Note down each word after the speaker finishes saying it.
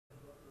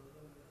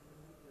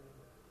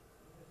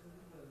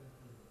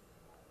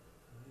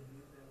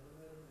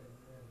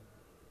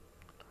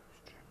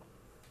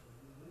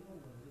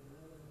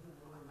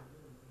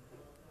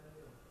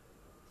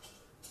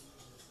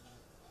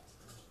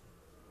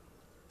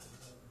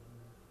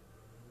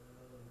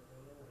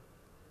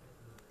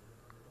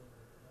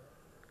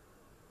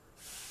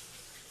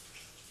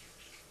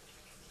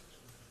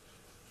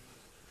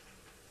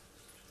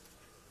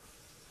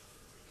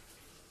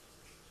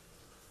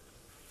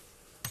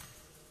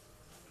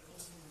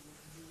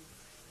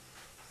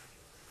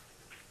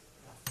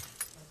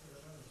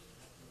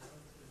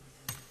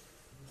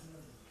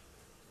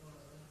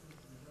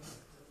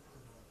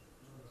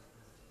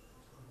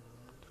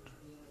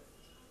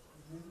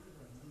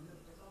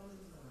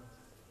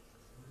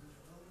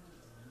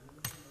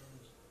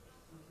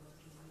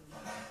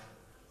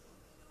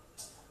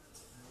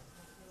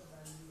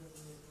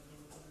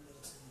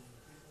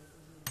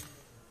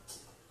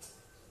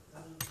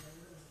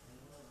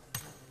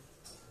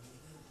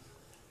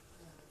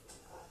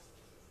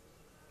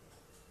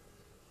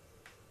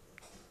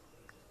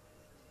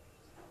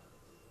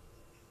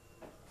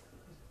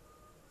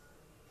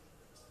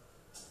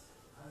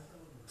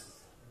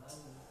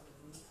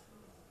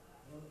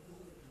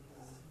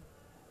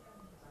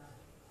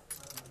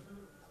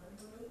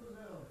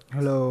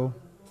Hello.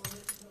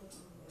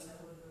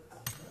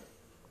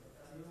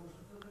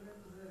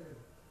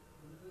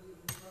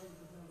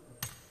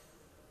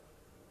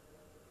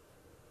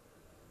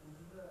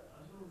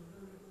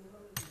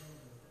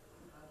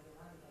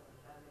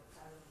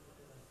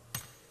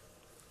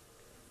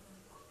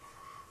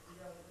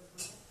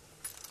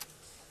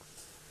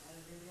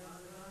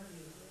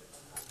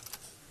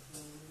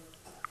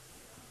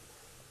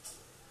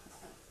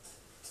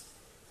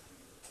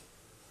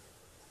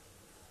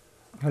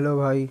 Hello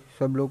भाई,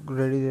 सब लोग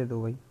रेडी दे दो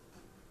भाई।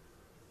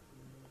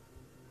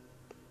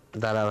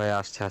 দাঁড়া ভাই,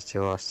 আসছে আসছে,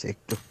 ও আসছে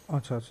একটু।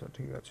 আচ্ছা আচ্ছা,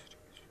 ঠিক আছে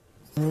ঠিক আছে।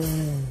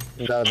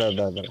 দাঁড়া দাঁড়া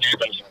দাঁড়া দাঁড়া।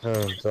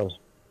 হ্যাঁ চল।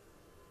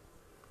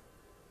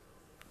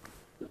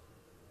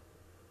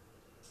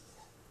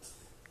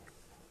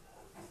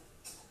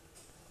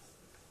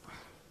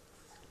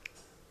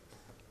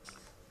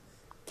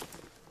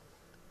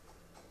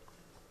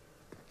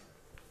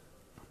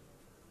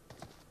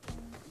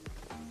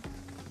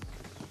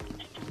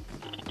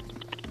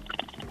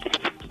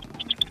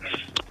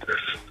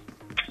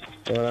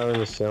 এবার আমি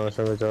নিশ্চয়ই, আমার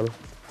সঙ্গে চল।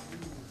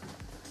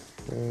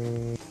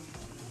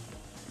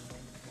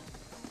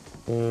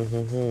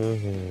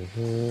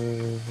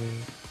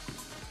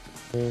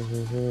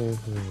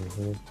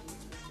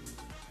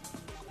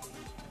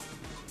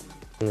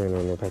 না না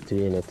না ভাই, তুই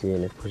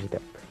এনে খুশি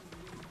থাক।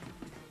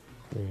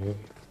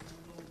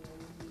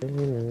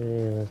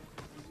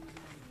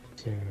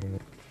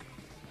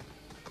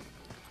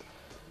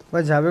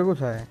 ভাই যাবে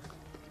কোথায়?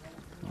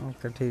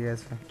 ওকে ঠিক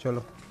আছে,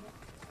 চলো।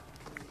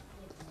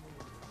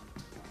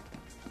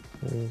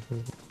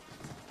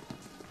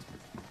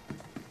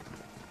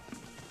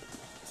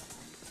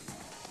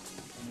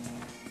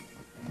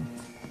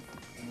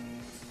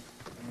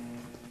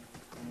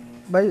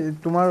 ভাই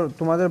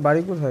তোমাদের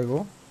বাড়ি কোথায় গো?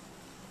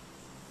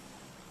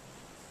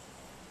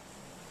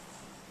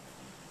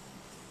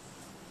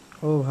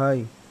 ও ভাই,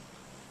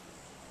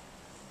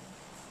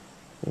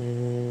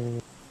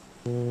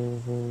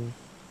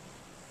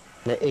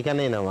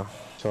 এখানেই নামা,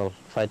 চল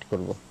ফাইট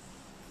করবো।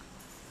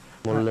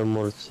 মরলে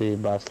মরছি,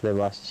 বাঁচলে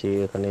বাঁচছি,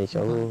 এখানেই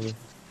চল।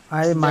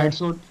 আরে डेड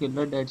सूट खेल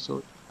रहा है डेड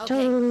सूट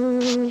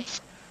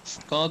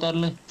कहाँ उतार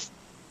ले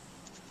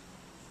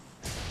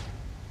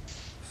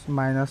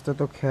মাইনাসটা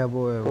তো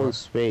খাবো ফুল এবার।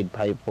 স্প্রেড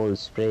ভাই, ফুল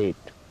স্প্রেড।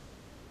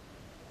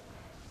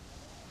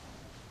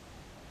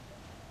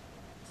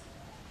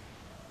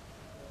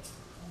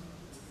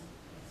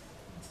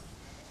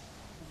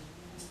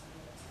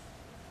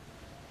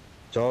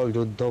 চল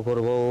যুদ্ধ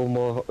করবো।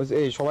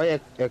 এই সবাই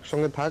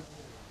একসঙ্গে থাক,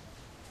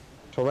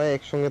 সবাই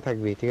একসঙ্গে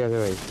থাকবি, ঠিক আছে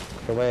ভাই?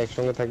 সবাই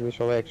একসঙ্গে থাকবি,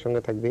 সবাই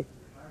একসঙ্গে থাকবি।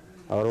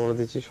 আবার বলে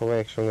দিচ্ছি, সবাই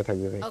একসঙ্গে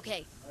থাকবি ভাই।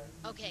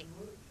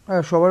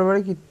 সবার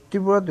বাড়ি কি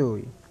ত্রিপুরাতে?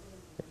 ওই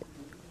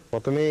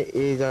প্রথমে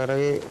এই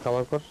জায়গাটাকে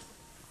কভার কর।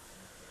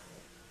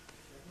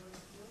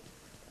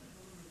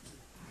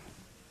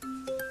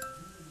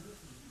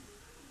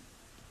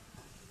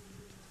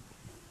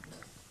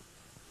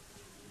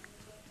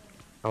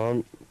 আমার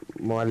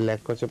মোবাইল ল্যাগ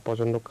করছে,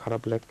 প্রচন্ড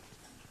খারাপ ল্যাগ,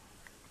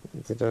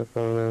 যেটার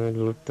কারণে আমি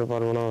লুটতে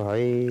পারবো না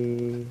ভাই।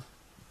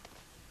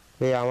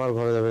 এই আমার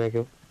ঘরে যাবে না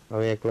কেউ,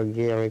 আমি একলা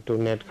গিয়ে, আমি একটু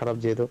নেট খারাপ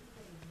যেহেতু,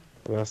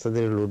 আমি আস্তে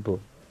ধীরে লুটবো।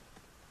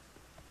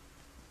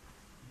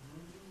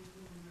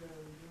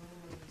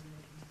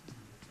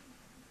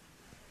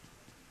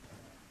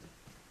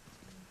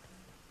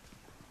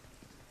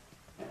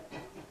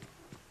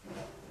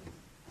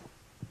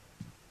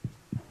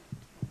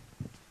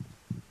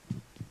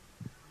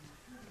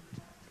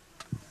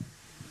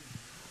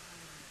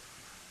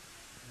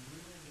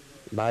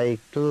 ভাই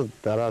একটু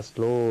তারা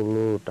স্লো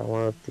লুট,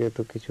 আমার থেকে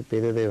তো কিছু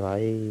পেতে দে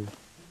ভাই।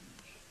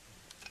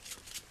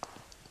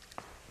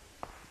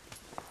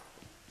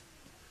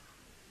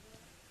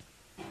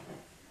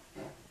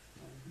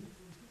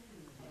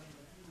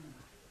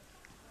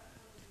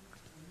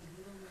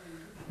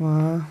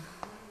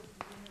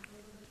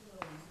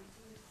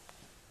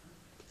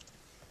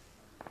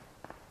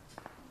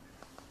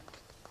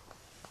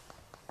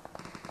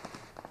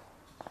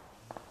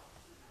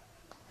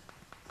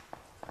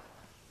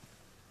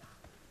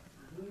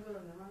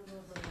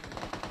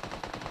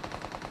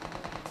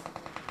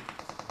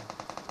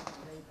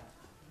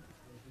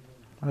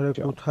 আরে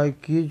কোথায়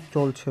কি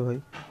চলছে ভাই?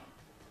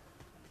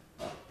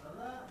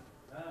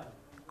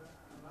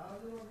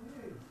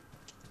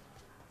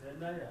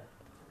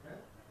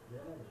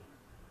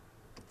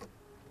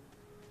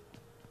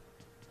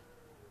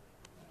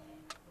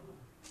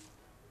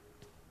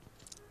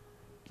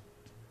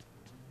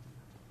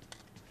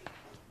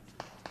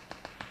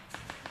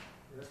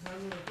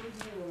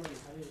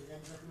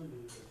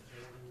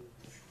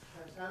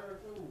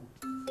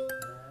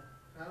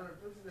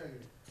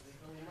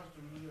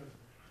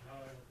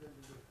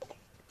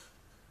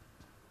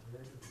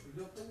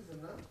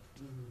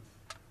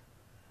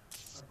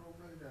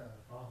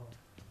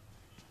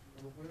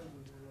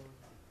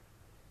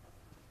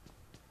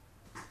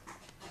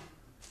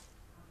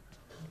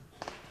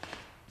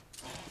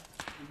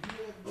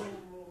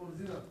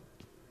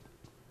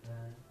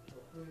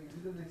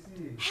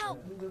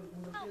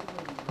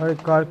 আরে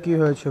কার কি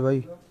হয়েছে ভাই?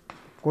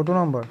 কত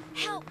নাম্বার?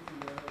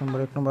 এক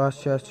নম্বর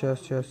আসছে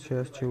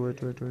ওয়েট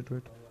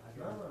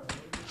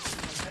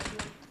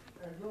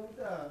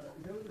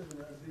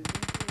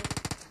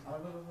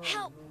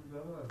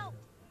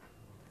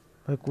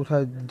ভাই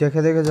কোথায়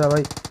দেখে যা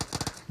ভাই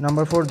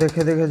নাম্বার 4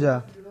 দেখে যা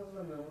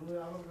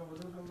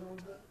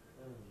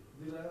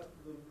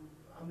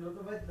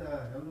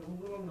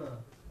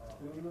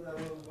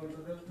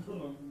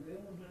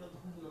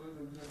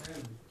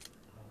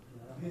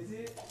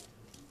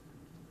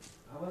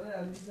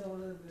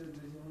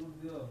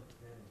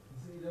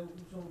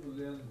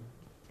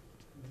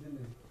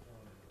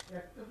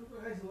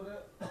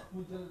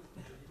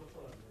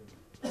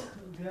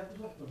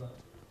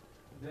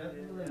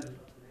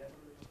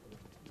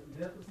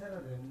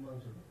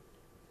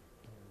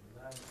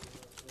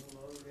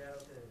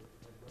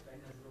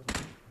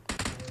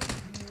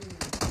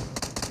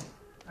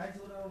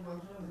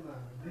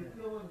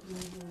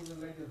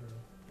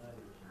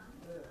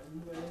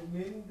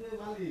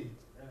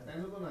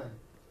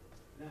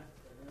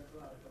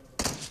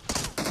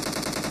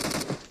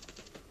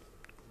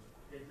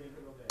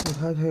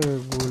কোথায় থেকে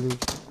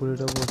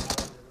গুলিটা বস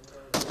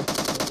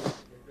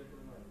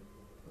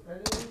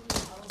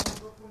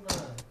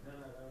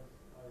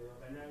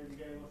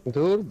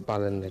দূর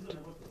বালের নেট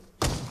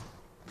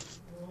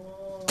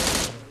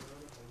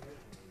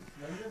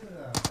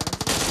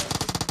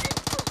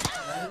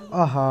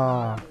আহা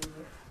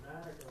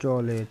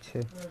চলেছে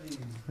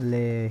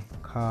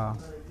লেখা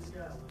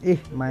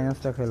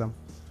মাইনাসটা খেলাম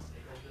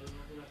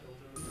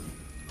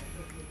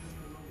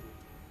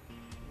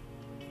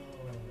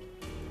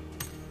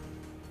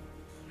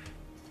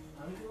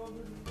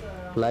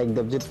like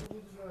Debjit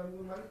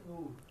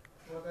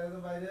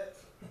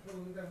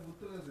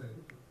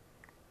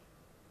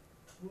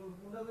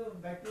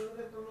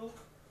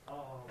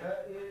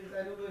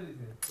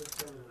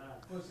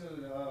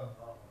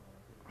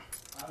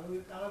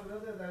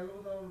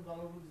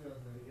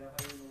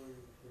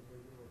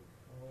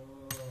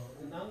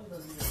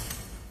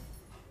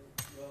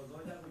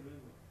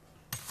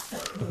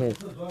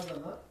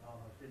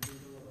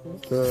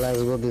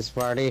let's go this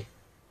party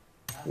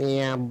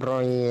yeah bro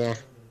yeah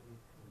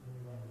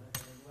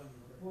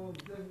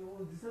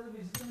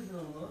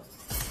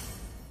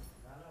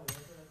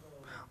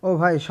ও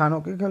ভাই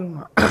শানকে খেলো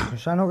না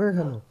শানকে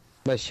খেলো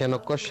ভাই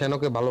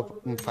শ্যানকে ভালো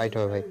ফাইট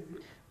হবে ভাই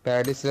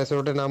প্যারাডিস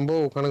রেসোর্টে নামবো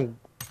ওখানে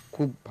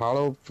খুব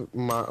ভালো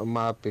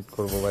মারপিট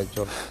করবো ভাই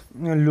চল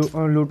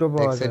লুটো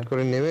পাওয়া যায় এক্সাইট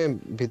করে নেমে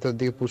ভিতর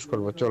দিকে পুশ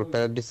করবো চল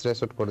প্যারাডিস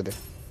রেসোর্ট করে দে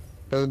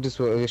প্যারাডিস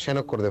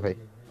শ্যানক করে দে ভাই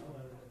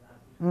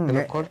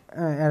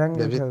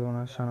এরাঙ্গেল খেলবো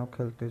না শানক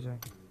খেলতে চাই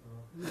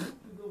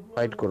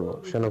ফাইট করবো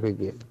শ্যানকে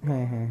গিয়ে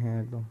হ্যাঁ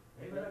একদম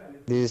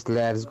দিস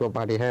লেটস গো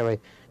পার্টি হ্যাঁ ভাই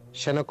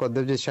শ্যানক কর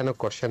দেবজিৎ শ্যানক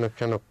কর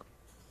শ্যানক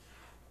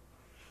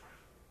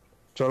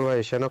চল ভাই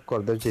শ্যানক কর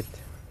দেবজিৎ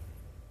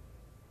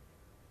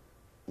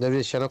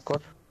শ্যানক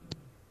কর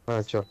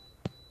হ্যাঁ চল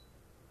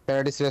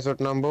প্যারাডিস রেসোর্ট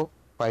নামবো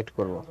ফাইট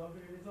করবো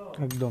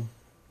একদম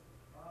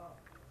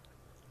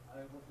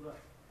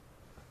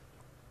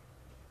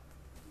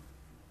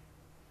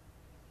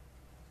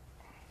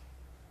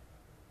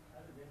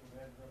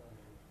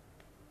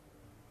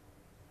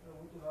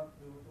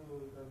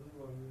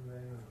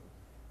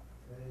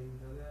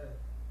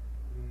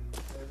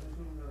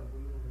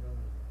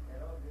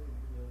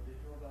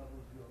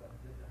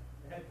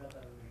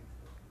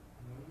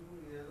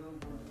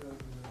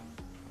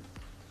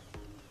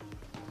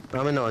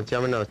আমি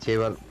নামাচ্ছি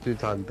এবার তুই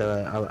থাক দাঁড়া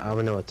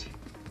আমি নামাচ্ছি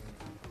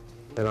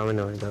আমি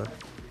নামাই দাঁড়া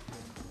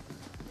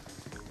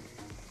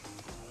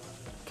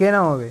কে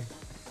নামাবে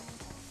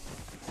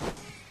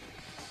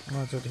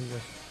আচ্ছা ঠিক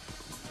আছে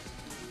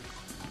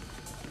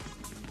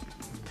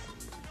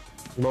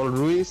বল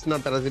রুইস না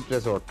প্যারাজিট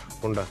রেসর্ট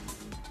কোনটা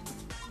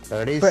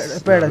প্যারাডিস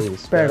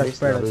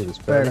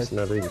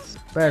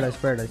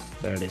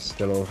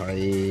চলো ভাই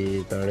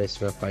প্যারাডিস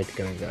में फाइट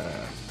करेगा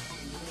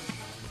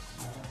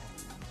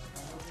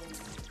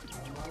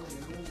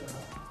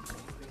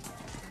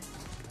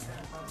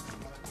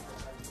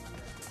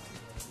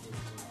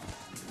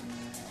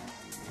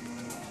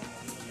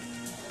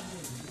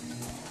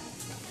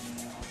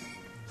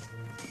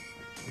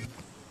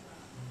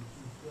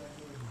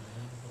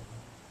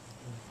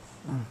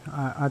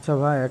আচ্ছা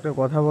ভাই একটা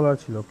কথা বলার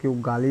ছিল কেউ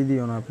গালি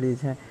দিও না প্লিজ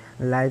হ্যাঁ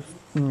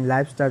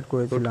লাইভ স্টার্ট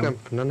করেছিলাম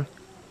না না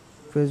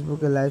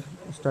ফেসবুকে লাইভ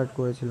স্টার্ট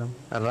করেছিলাম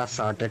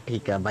রাসাটা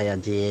ঠিক আছে ভাইয়া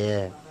জি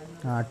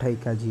হ্যাঁ ঠিক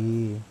আছে জি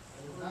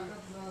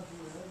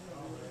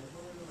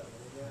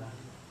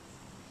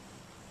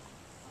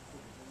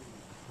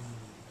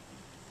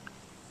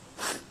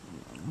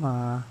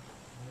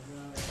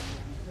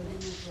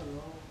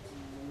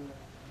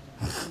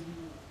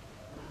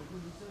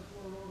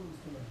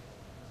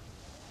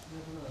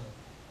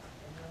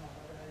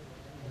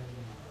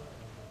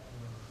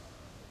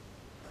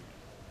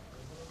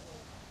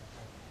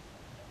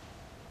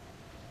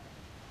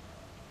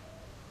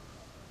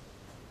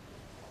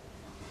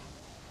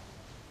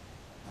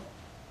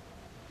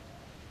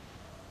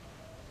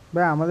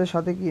ভাই আমাদের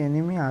সাথে কি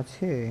এনিমি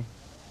আছে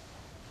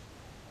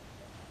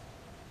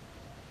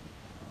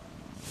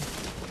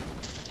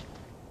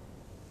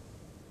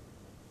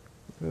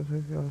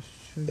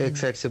एक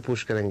साइड से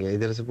पुश करेंगे,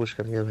 इधर से पुश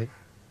करेंगे भाई।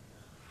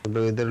 सब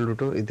लोग इधर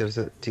लूटो, इधर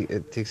से ठीक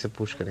ठीक से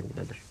पुश करेंगे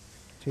पहले।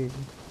 ठीक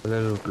है। पहले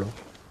लूट लो।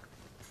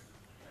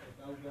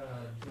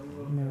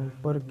 मैं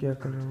ऊपर क्या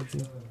कर रहा हूँ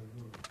जी?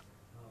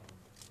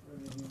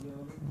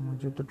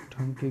 मुझे तो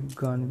ढंग की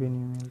गन भी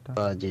नहीं मिलता।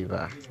 वाह जी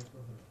वाह।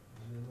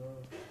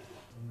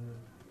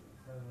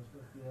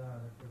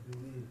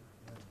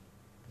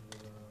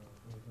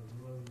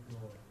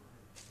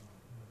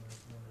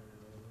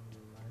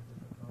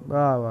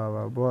 वाह वाह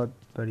वाह, बहुत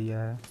बढ़िया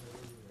है।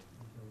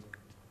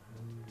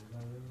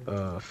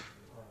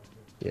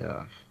 या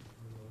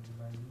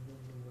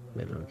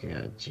मिल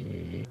गया जी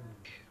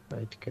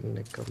फाइट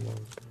करने का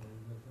मोड।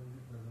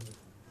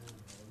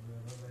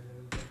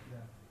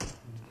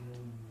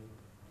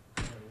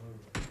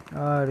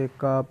 अरे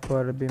का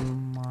पर भी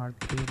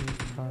मारती रे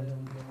साले।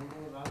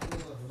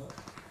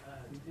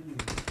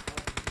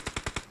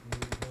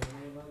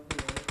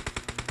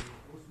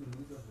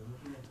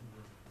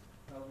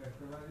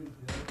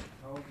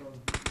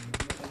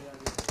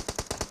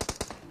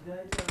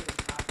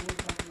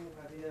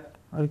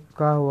 अरे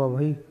क्या हुआ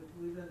भाई?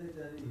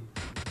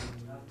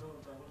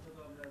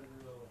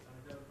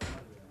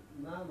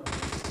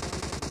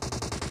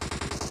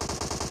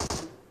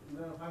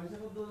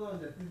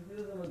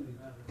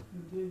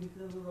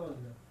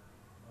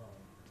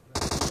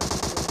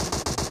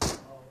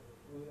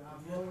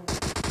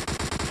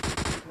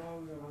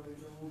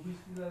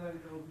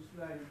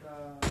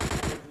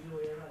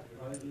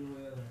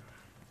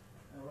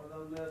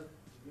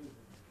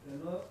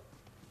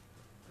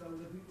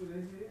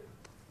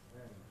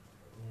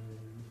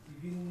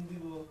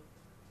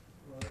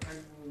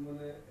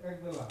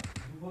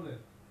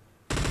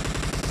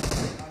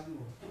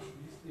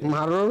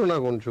 মারো না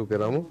কোন চুকে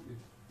রামু,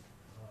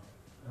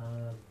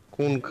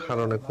 কোন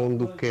কারণে কোন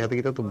দুঃখে হাতে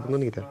গিয়ে তো বন্ধু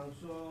নিতে।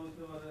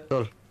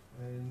 চল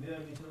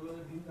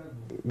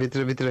भीतर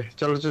भीतर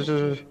चलो चलो चलो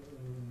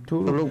चलो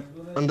सब लोग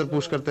अंदर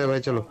पुश करते हैं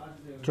भाई। चलो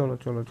चलो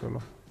चलो चलो।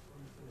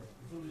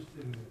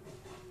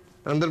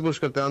 अंदर पुश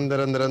करते हैं, अंदर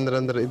अंदर अंदर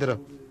अंदर इधर आओ।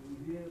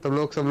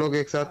 सब लोग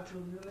एक साथ,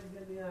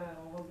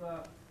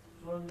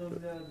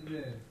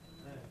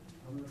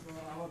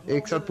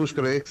 एक साथ पुश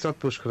करो, एक साथ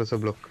पुश करो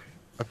सब लोग।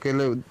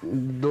 अकेले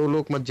दो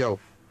लोग मत जाओ,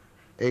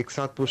 एक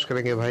साथ पुश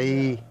करेंगे भाई।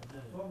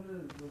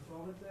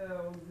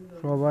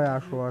 সবাই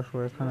আসো আসো,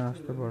 এখানে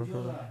আসতে পারো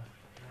সবাই।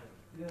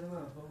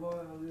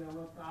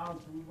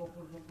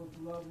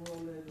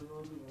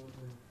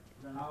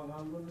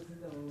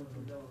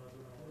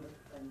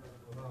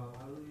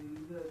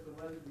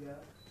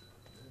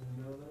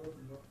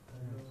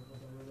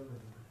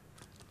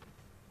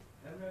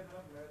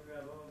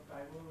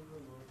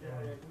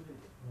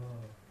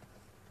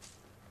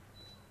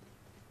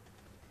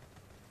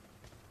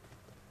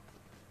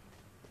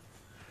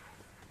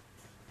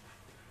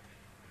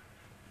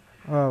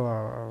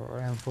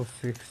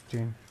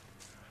 M416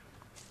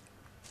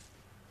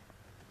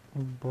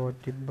 बहुत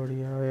ही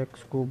बढ़िया। एक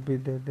स्कूप भी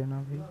दे देना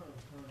भाई।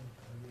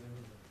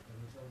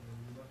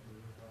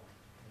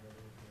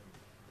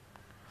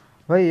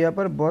 भाई यहाँ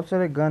पर बहुत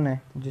सारे गन है,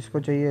 जिसको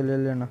चाहिए ले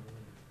लेना।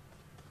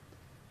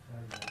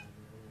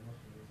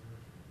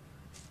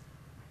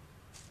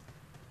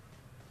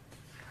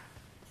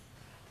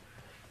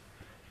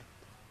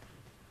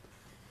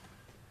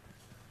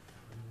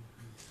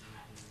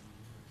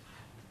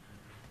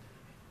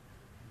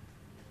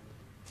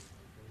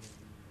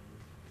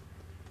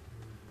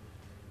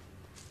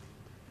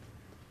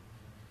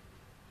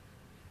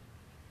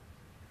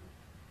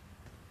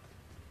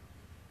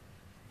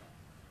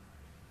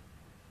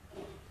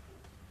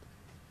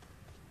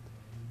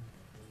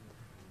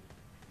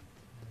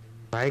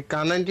 भाई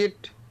कानंजित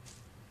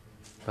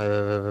भाई भाई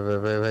भाई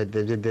भाई भाई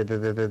देवजीत दे दे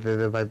दे दे दे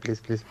दे भाई प्लीज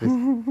प्लीज प्लीज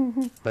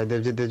भाई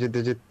देवजीत देवजीत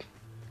देवजीत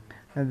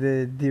दे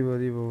दिबो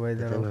दिबो भाई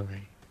दे दाঁড়াও। देना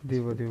भाई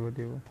दिबो दिबो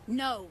दिबो।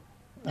 No.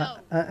 No.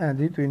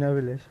 दी তুই না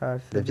বলে সার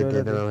से देवजीत जोर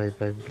दे दे। देना भाई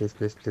भाई प्लीज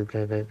प्लीज प्लीज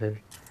भाई भाई भाई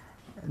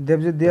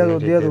देवजीत दिया दो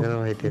देवजीत दिया दे दो। देना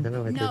भाई दे देना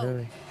भाई दे No. देना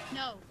भाई।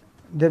 No.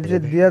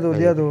 देवजीत दे दिया दो भाई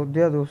दिया दे दो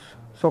दिया दो।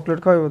 चॉकलेट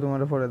खाओ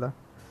तुम्हारे फोड़े दा।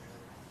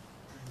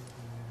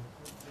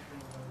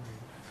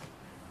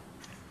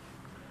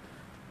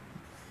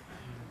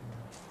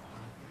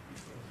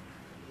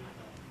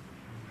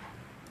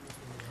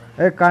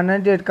 ए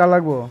কার98 কা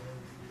লাগবো?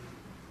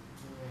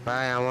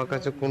 ভাই আমার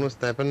কাছে কোনো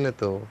স্নাইপার নেই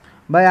তো,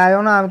 ভাই আয়ো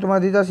না, আমি তোমার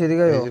দিতাছি,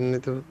 এদিকে এই আয়ো। জন্য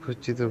তো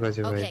খুঁজছি তোর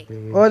কাছে ভাই। Okay.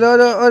 ওই দো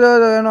দো ওই দো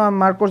দো এনো আমি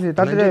মার্ক করছি,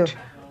 তাড়াতাড়ি আয়ো।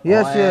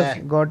 यस ओए, यस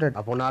गॉट इट।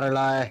 আপনারে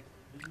লাই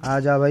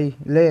आजा भाई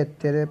ले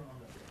तेरे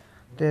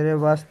तेरे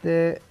वास्ते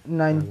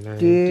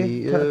 90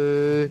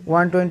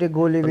 120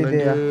 गोली भी दे।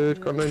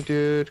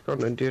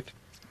 कमेंटेड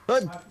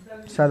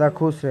सदा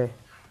खुश रहे।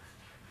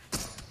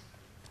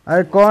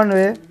 अरे कौन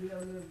वे?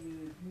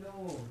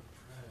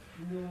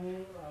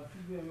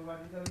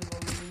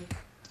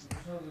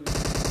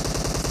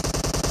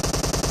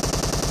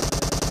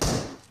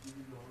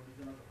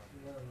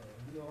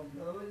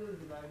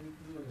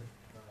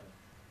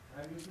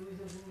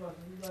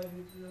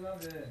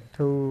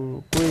 तो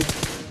कोई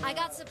I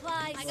got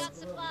supplies. I got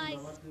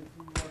supplies.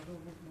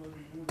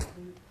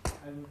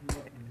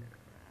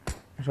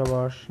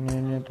 शाबाश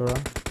नहीं थोड़ा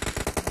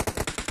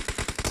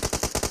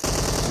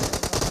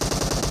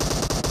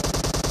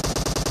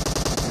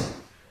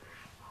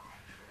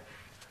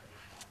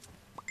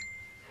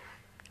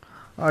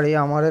अरे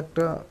আমার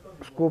একটা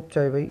স্কোপ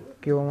চাই ভাই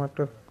কেউ আমার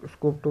একটা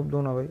স্কোপ টপ দो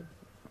ना भाई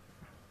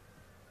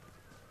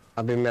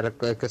अभी मेरे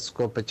को एक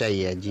स्कोप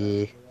चाहिए जी।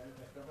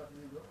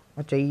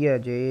 चाहिए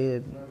যে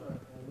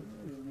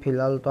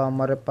फिलहाल तो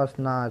हमारे पास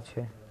ना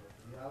আছে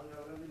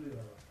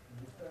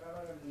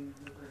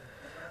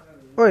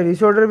ওই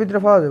রিসোর্টের ভিতরে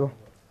পাওয়া যাবে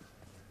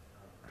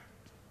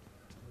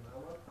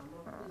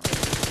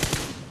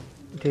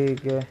ठीक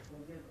है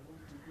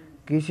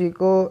किसी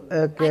को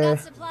एक I got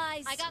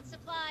supplies. I got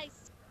supplies.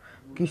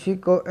 किसी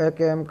को एक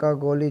एम का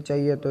गोली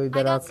चाहिए तो I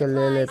इधर got आके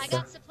ले supplies. I लेते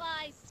got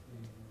supplies.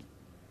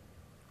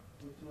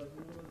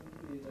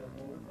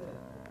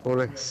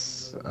 फोरेक्स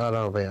आ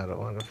रहा हूँ भाई आ रहा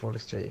हूँ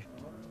फोरेक्स चाहिए।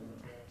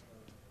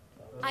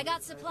 I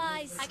got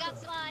supplies. I got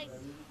supplies.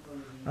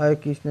 अरे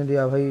किसने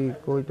दिया भाई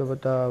कोई तो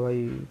बता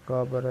भाई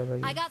कहाँ पर है I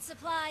भाई got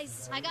supplies.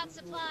 I got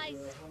supplies.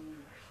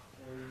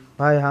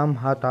 भाई हम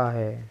हाथा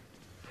है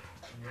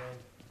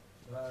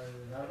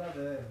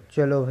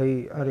चलो भाई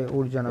अरे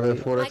उड़ जाना भाई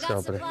I फोरेक्स got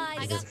कहाँ पर है? supplies.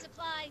 I got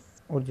supplies.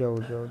 उड़ जा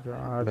उड़ जा उड़ जा मैं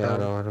आ आता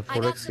रहा हूँ I got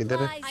फोरेक्स किधर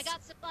है? supplies. I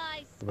got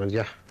supplies. रुक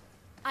जा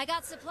I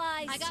got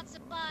supplies. I got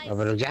supplies. अब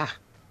रुक जा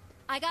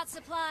I got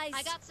supplies.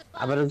 I got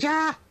supplies. अब रुक जा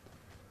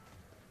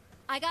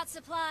I got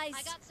supplies.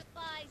 I got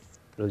supplies.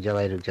 रुक जा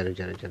भाई रुक जा रुक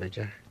जा रुक जा रुक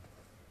जा।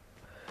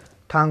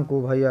 थैंक यू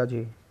भैया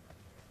जी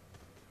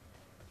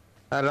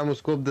अरे हम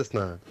स्कोप दस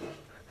ना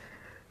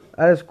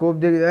अरे स्कोप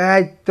देख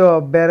এই তো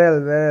ব্যারেল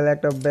ব্যারেল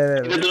একটা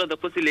ব্যারেল দুটো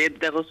দেখো সিলেট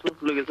দেখো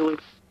ফুলে গেছে ওই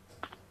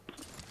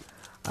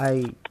आई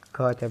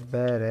गॉट अ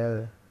बैरल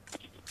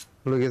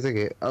लोग कैसे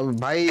के अब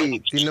भाई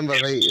 3 नंबर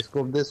भाई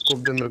स्कोप दे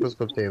मेरे को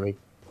स्कोप चाहिए भाई।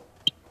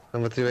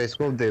 नंबर 3 भाई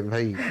स्कोप दे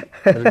भाई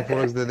मेरे को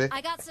forex they they.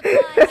 I got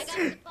supplies. I got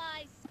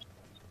supplies.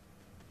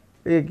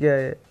 ये क्या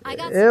है I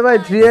got ए भाई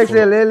supplies. 3x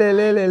ले ले ले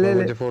ले ले ले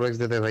ले मुझे फोरेक्स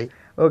दे दे भाई।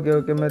 ओके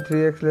ओके मैं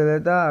 3x ले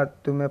लेता और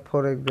तुम्हें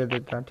 4x दे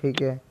देता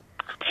ठीक है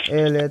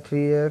ए ले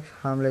 3x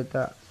हम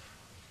लेता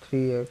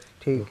 3x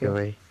ठीक ओके है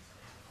भाई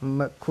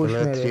मैं खुश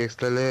मैं मेरे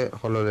 3x ले ले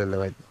हॉलो ले ले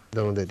भाई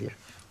दोनों दे दिया।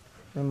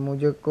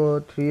 मुझे को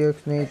 3x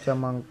नहीं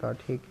चमकता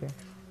ठीक है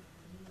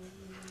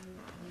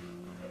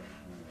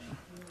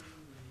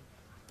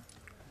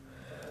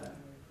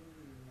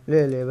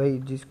ले ले भाई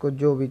जिसको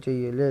जो भी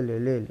चाहिए ले ले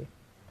ले ले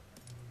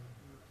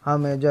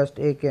हमें जस्ट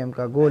एक एम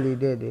का गोली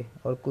दे दे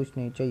और कुछ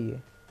नहीं चाहिए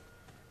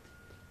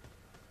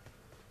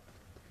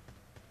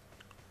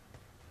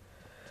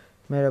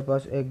मेरे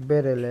पास एक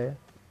बैरल है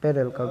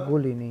बैरल का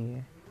गोली नहीं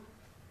है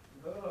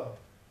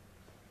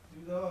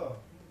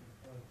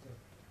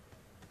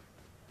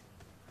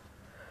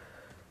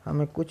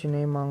हमें कुछ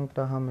नहीं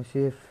मांगता हमें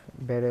सिर्फ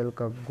बैरल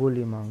का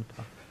गोली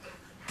मांगता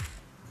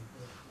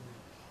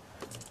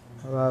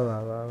वाह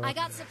वाह वाह वाह I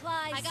got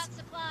supplies. I got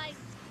supplies.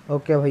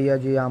 Okay भैया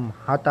जी हम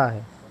हाथा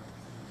है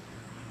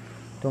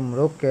तुम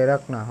रोक के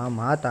रखना हम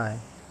हाथा है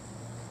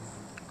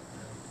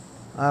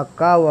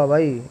क्या हुआ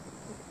भाई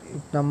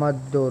इतना मत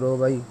दौड़ो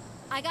भाई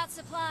I got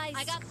supplies.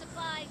 I got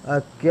supplies.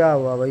 क्या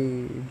हुआ भाई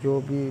जो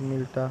भी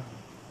मिलता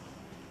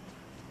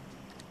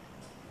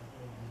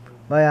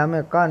भाई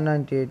हमें कार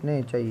 98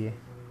 नहीं चाहिए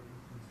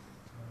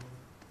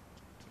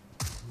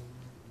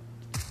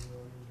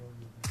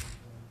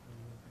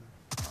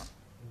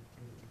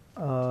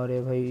अरे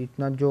भाई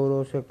इतना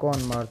जोरों से कौन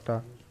मारता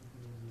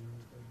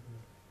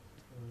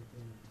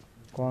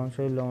कौन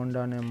से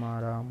लौंडा ने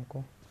मारा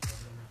हमको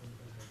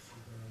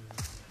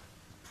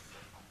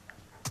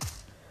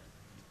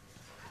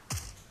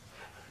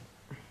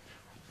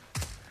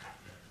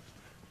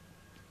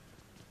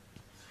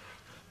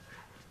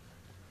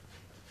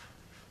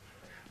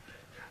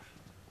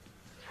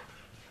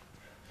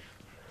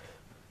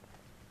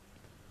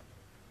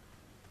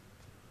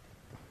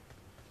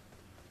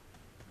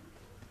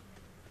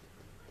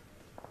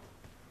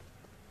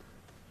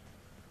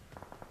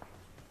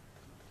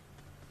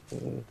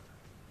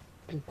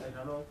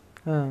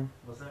হ্যাঁ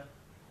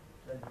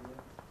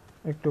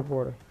একটু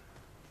পরে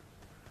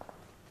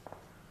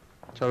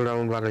चल रहा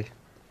हूँ भाई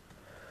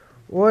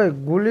ওই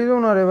গুলি দো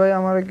না রে ভাই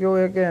আমার কেউ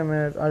একে এম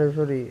এর আরে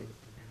সরি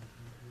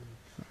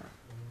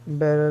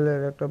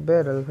ব্যারেলের একটা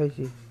ব্যারেল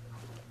খাইছি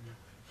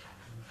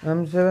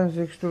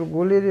M762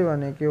 গুলি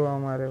দিবানে কেউ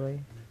আমারে ভাই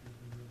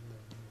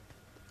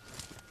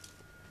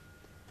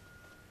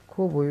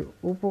খুব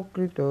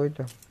উপকৃত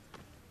হইতো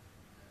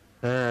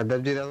হ্যাঁ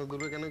দেবজি এত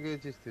দূরে কেন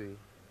গিয়েছিস তুই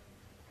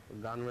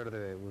গান মেরে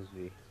দেবে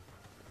বুঝবি।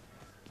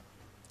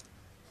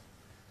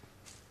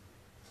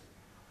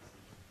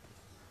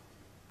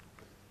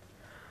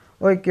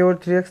 ওই কেউ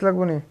 3x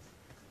লাগবে নি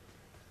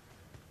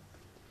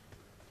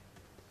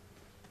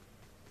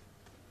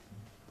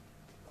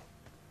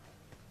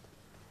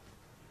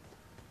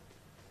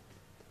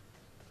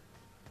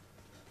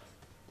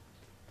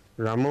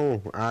রামু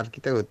আর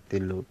কিতা করতে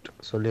লুট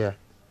চলিয়া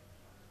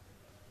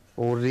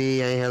ওরে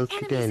আই হেল্প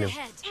কিটা Enemies আইনো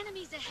ahead.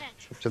 Enemies ahead.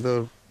 সবচেয়ে তো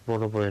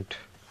বড় পয়েন্ট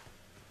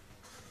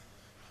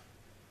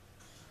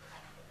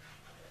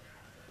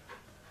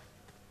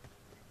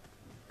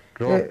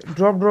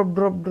drop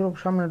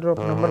सामने drop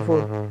number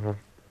 4 हाँ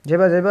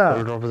जेबा चल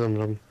ड्रॉप जम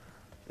जम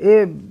ए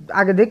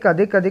आगे देखा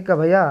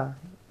भैया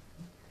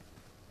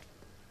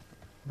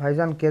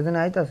भाईजान के जने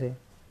आइता से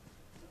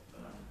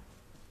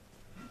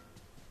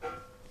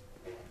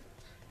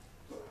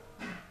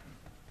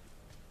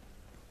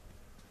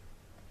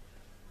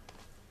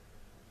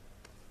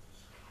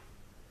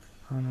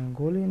हमें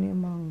गोली नहीं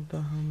मांगता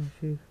हम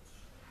सिर्फ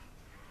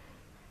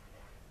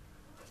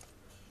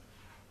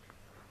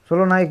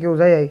चलो नाई क्यों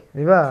जाए आई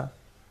रिवा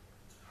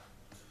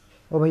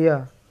ओ भैया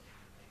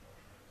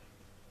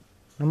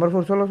नंबर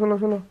 4 चलो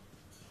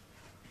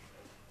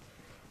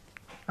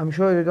আমি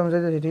শো দিতাম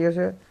যাইতেছি ঠিক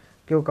আছে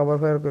কেউ কভার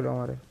ফায়ার করো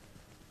আমারে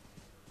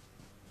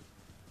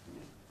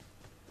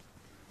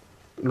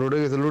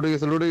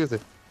লোডে গেছে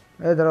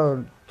এই দাঁড়াও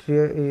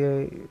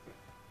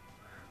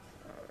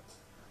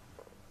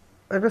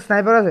একটা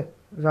স্নাইপার আছে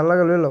জাল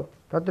লাগা লই লও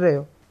তাড়াতাড়ি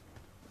আও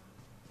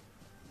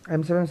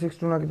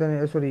M762 না কিদানি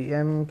সরি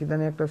এম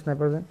কিদানি একটা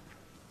স্নাইপার দেন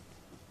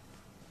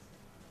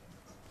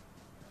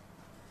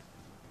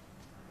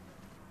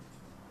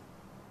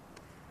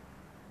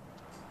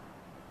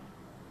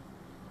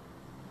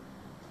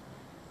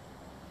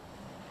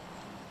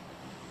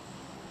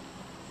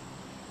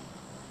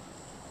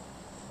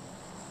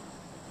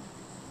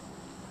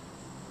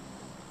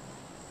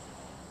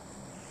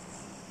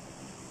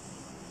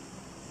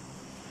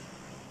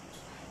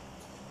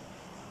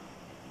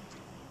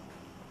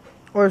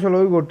ওই চলো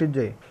ওই গোটির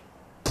যাই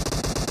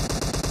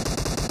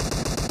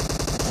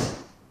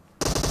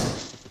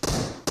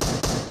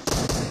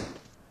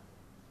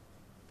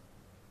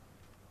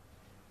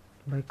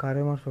ভাই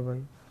কারে মারছো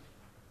ভাই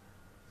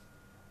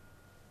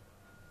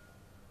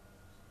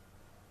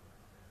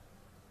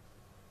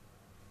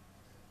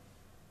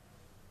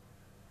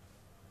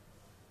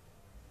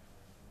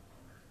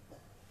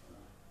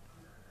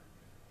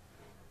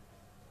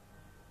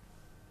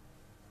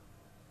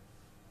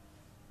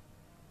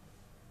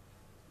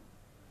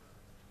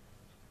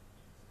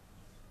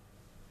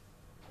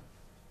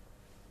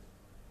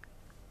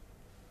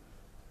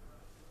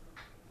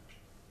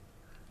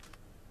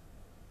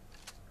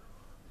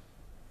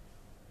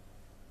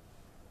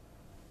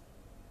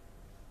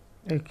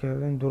এই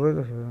কেন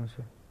দৌড়াইতেছে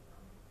আছে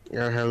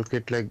আর হেলথ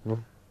কিট লাগবে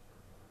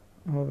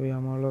হবে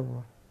আমার লাগবো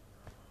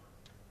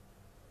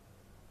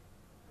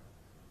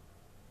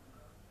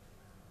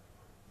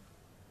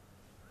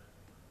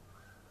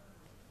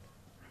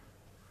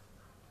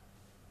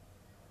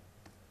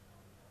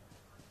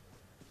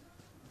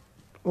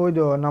ওই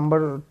দো নাম্বার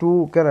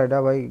 2 কেরাইডা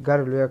ভাই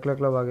গাড়ি লই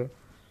একলা ভাগে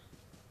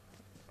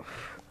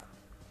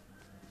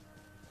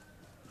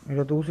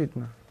এটা তো উচিত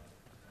না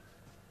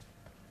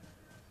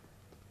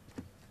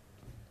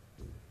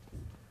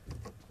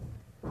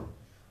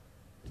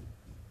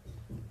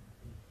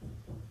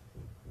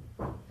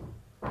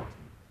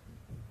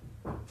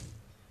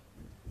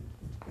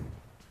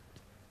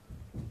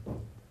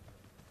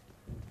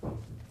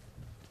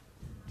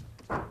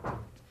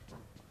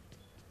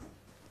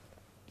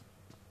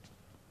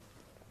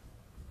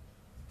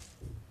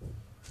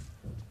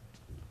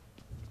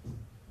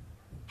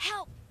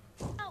Help!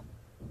 Help!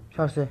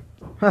 ছাড়ছে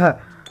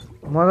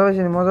মজা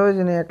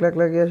পেয়েছি নি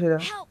একলা গিয়ে সেরা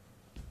Help!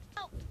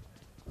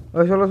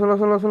 ওই চলো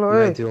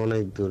এই তুই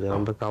অনেক দূরে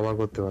আমরা কভার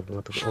করতে পারবো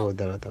না তো ও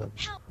দাঁড়া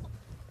Help!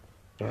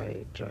 ট্রাই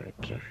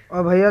ও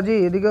ভাইয়া জি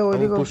এদিকে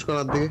ওইদিকে পুশ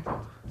করার দিকে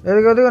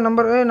এদিকে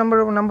নাম্বার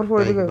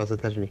 4 এদিকে বাসে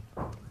থাকবি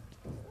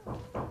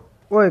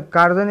ওই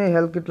কার জানি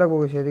হেলথ কিট লাগবো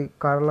কইছে এদিকে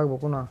কার লাগবো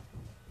কোনা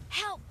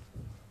Help!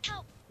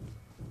 Help!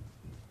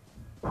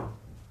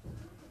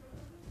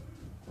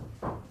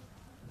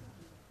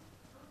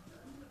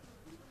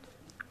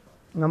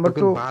 নাম্বার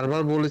 2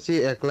 বারবার বলেছি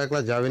একলা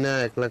যাবি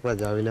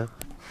না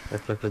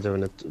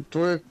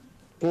তোর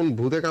কোন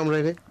ভূতে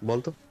কামড়ায় রে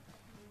বলতো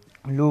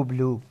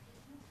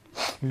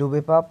লুবে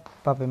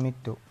পাপে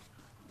মৃত্যু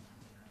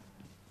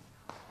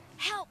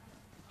Help!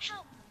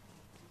 Help!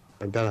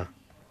 দাঁড়া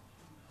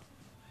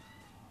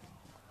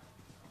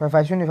ভাই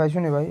ফাইশুনি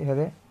ভাই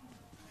হেরে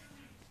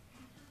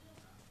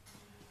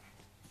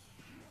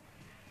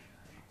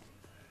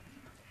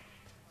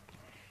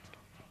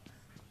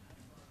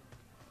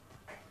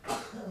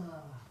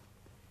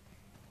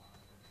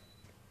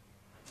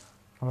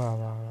वाह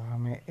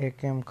हमें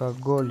एकेएम का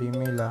गोली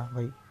मिला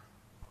भाई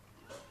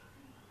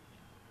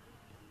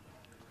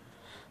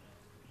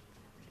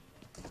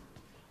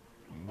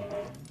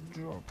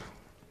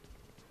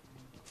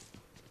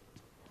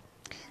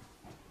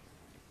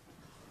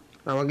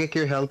আমাকে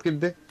কেউ হেলথ কিট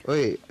দে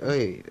ওই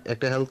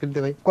একটা হেলথ কিট দে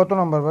ভাই কত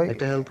নাম্বার ভাই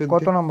একটা হেলথ কিট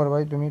কত নাম্বার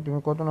ভাই তুমি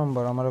কত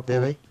নাম্বার আমার দে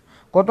ভাই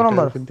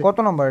কত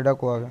নাম্বার এটা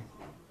কো আগে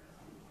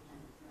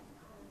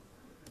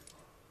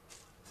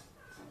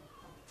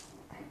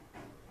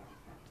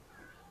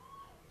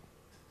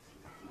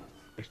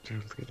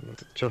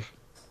চল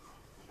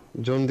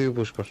জোন দিয়ে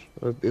পুশ কর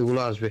এগুলো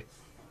আসবে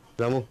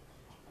জামু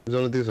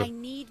জোন দিয়ে চল I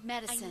need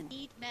medicine.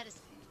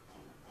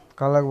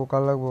 কাল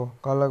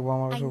লাগবো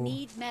আমার I কাছে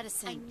need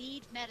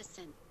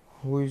medicine.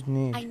 Who is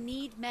need I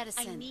need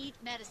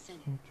medicine.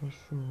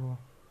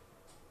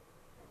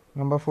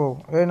 Number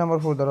 4 এই নাম্বার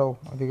 4 দাঁড়াও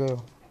এদিকে আও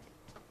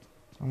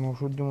আমি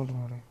ওষুধ দিব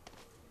তোমারে।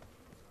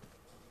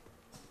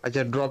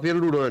 আচ্ছা ড্রপেল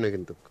লুট হয় না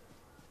কিন্তু,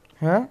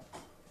 হ্যাঁ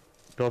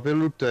ড্রপেল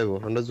লুটতে হইব,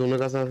 আমরা জোনের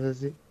কাছে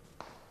আছি।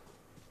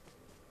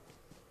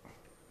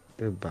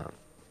 এ বাপ,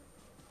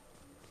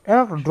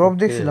 ড্রপ শুট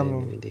কিনে দেখছিলাম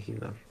নেই, আমি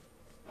দেখিলাম।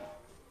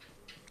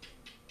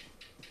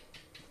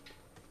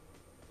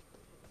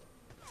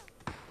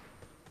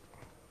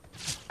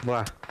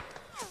 বাহ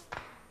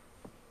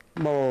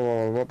বাবা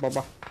বাবা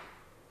বাবা।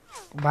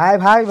 भाई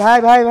भाई भाई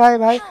भाई भाई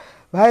भाई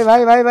भाई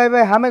भाई भाई भाई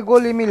भाई हमें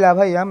गोली मिला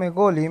भाई, हमें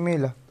गोली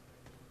मिला।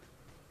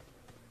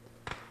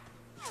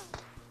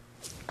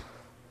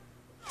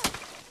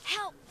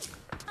 Help!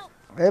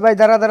 ए भाई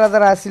दारा दारा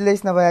दारा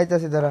আসিলেইস না ভাই,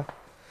 আইতাছি দারা,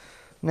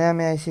 নে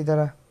আমি আইছি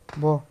দারা।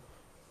 বো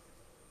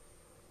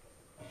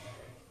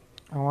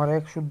আমার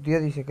এক শুট দিয়ে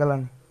দিছে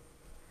কেলানি।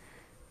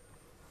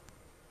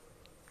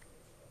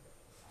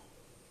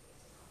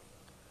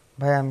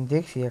 ভাই আমি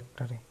দেখছি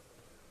একটারে,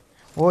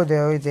 ওই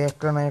দে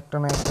একটা না একটা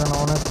না একটা না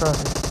অনেকটা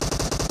আছে।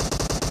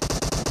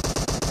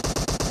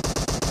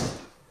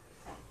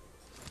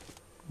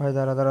 ভাই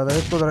দাঁড়া দাঁড়া দাঁড়া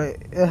একটু দাঁড়া,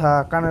 এ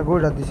হ্যাঁ কানের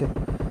গইটা দিছে।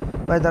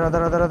 ভাই দাঁড়া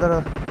দাঁড়া দাঁড়া দাঁড়া।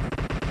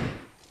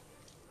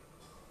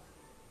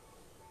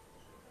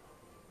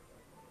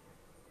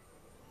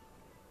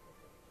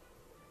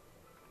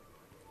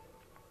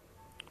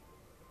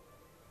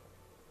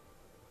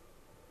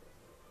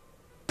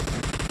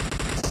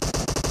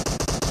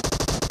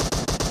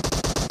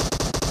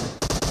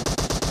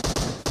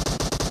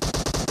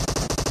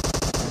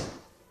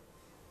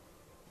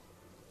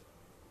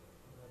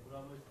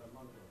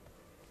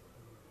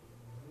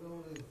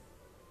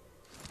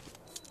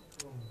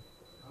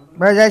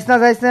 ভাই যাইস না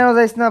যাইস না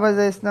যাইস না ভাই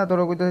যাইস না,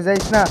 তোরা কইতেছিস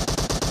যাইস না।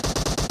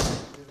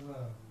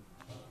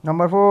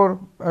 নাম্বার 4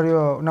 আর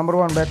নাম্বার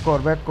 1 ব্যাক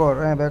কর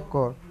হ্যাঁ ব্যাক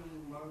কর।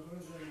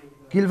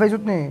 কিল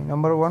পাইছত নি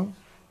নাম্বার 1?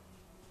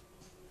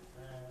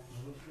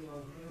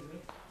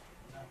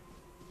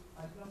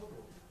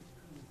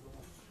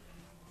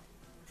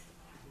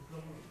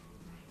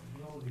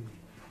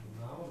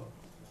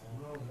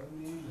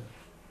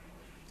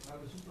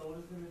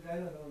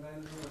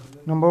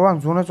 নাম্বার 1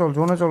 জোনে চল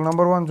জোনে চল,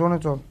 নাম্বার 1 জোনে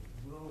চল।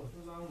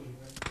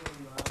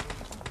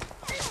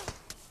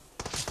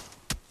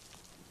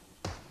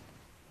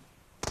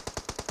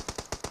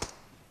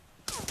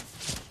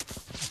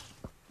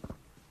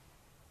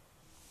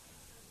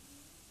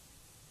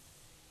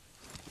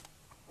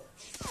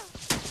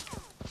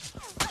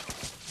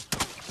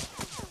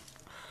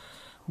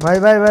 भाई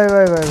भाई भाई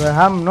भाई भाई भाई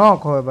हम नॉक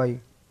हो भाई।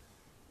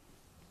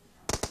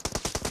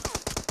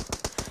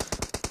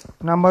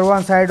 नंबर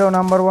 1 साइड हो,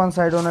 नंबर 1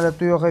 साइड हो, ना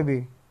তুইও খাইবি।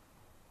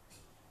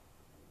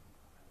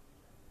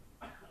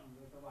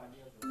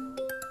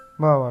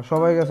 বাবা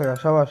সবাই গেছে গা,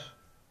 শাবাশ।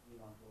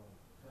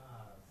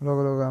 লোক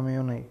লোক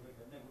আমিও নাই।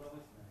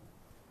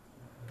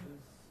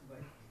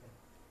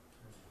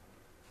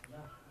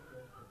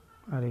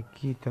 আরে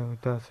কি তা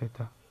হইতা আছে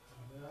এটা?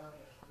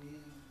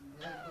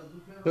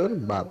 তোর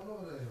বাপ।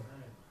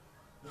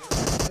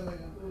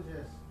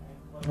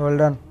 Well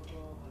done.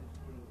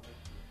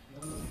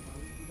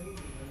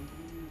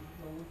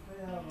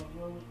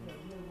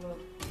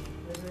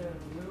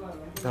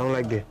 কেমন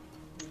লাগবে?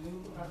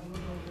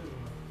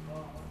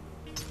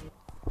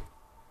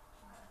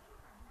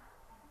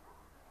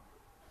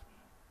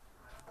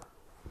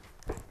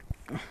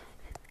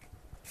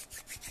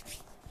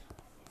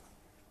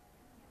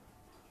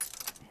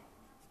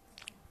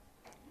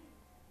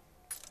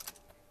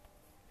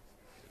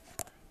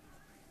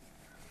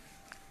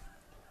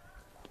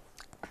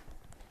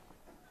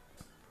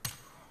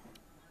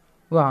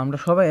 ও আমরা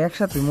সবাই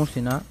একসাথে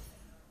মরছি না?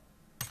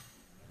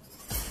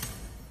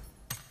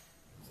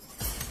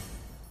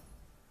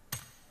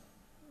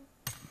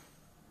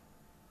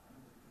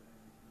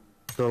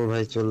 চল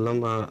ভাই চললাম,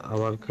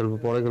 আবার খেলবো,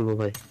 পরে খেলবো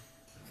ভাই।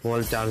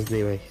 মোবাইল চার্জ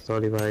নেই ভাই,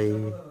 সরি ভাই।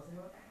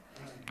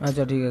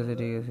 আচ্ছা ঠিক আছে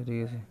ঠিক আছে ঠিক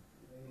আছে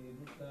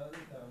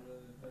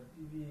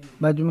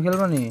ভাই, তুমি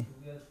খেলবা নি?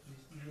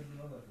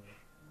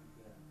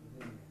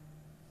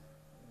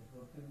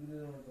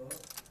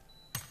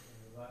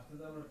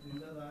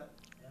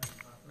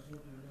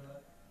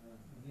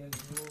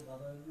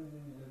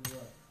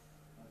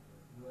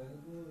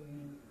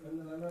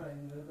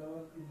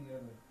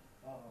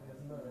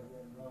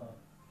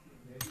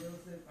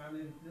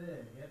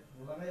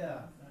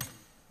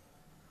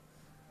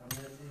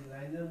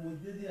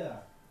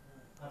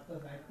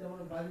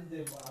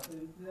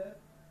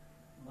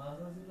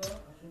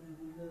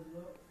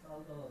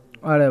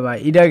 আরে ভাই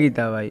ইডা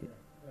গীতা ভাই,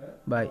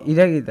 ভাই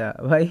ইডা গীতা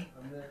ভাই।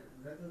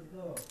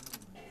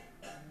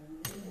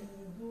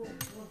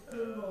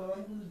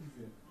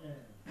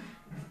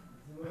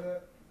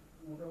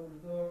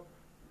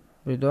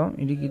 বুঝতো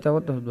ইডি গীতা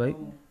করতে হতো ভাই।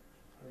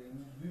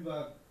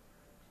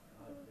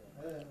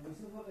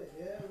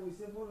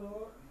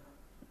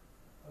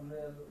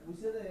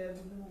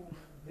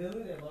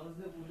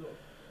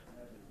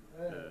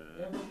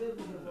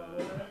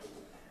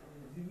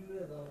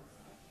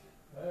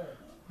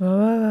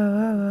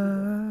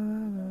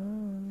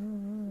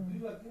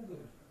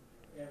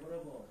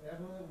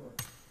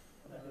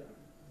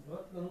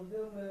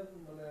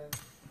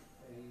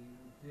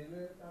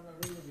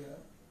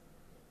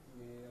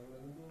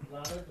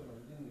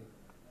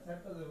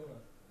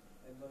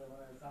 একবারে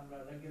মানে চামড়া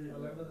রেখে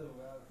দেবো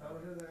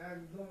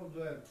একদম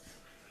জয়েল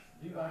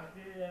দুই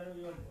ভাগকে আর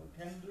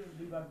ঠ্যাং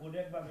দুই ভাগ বডি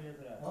এক ভাগ হয়ে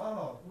যায়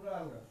পুরো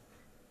আলগা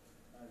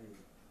আরে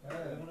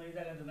হ্যাঁ কোনো এই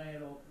জায়গাতে নাই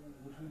আর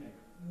ঘুষু নেই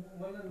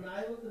মানে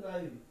নাই বলতে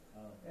নাই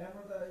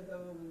এমন তো এটা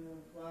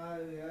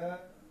পায়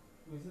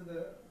কইছে যে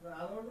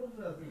আলোর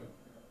উপরে আছিল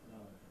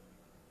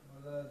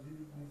মানে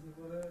যদি নিচে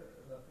করে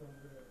রাস্তা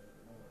মধ্যে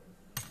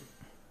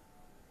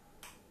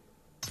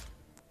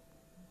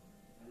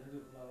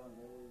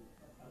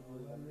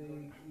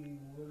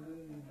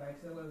বাইক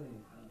চালানি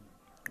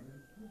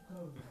খুব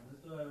খারাপ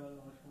তো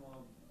অনেক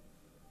সময়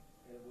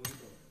বলি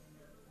তো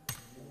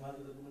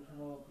মাঝে কোনো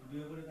সময়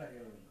ভিডিও করে থাকে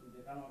যে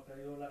কারণ একটা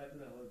ইয়ে লাগাইতে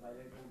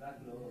বাইরে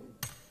ডাকলো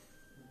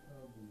খুব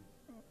খারাপ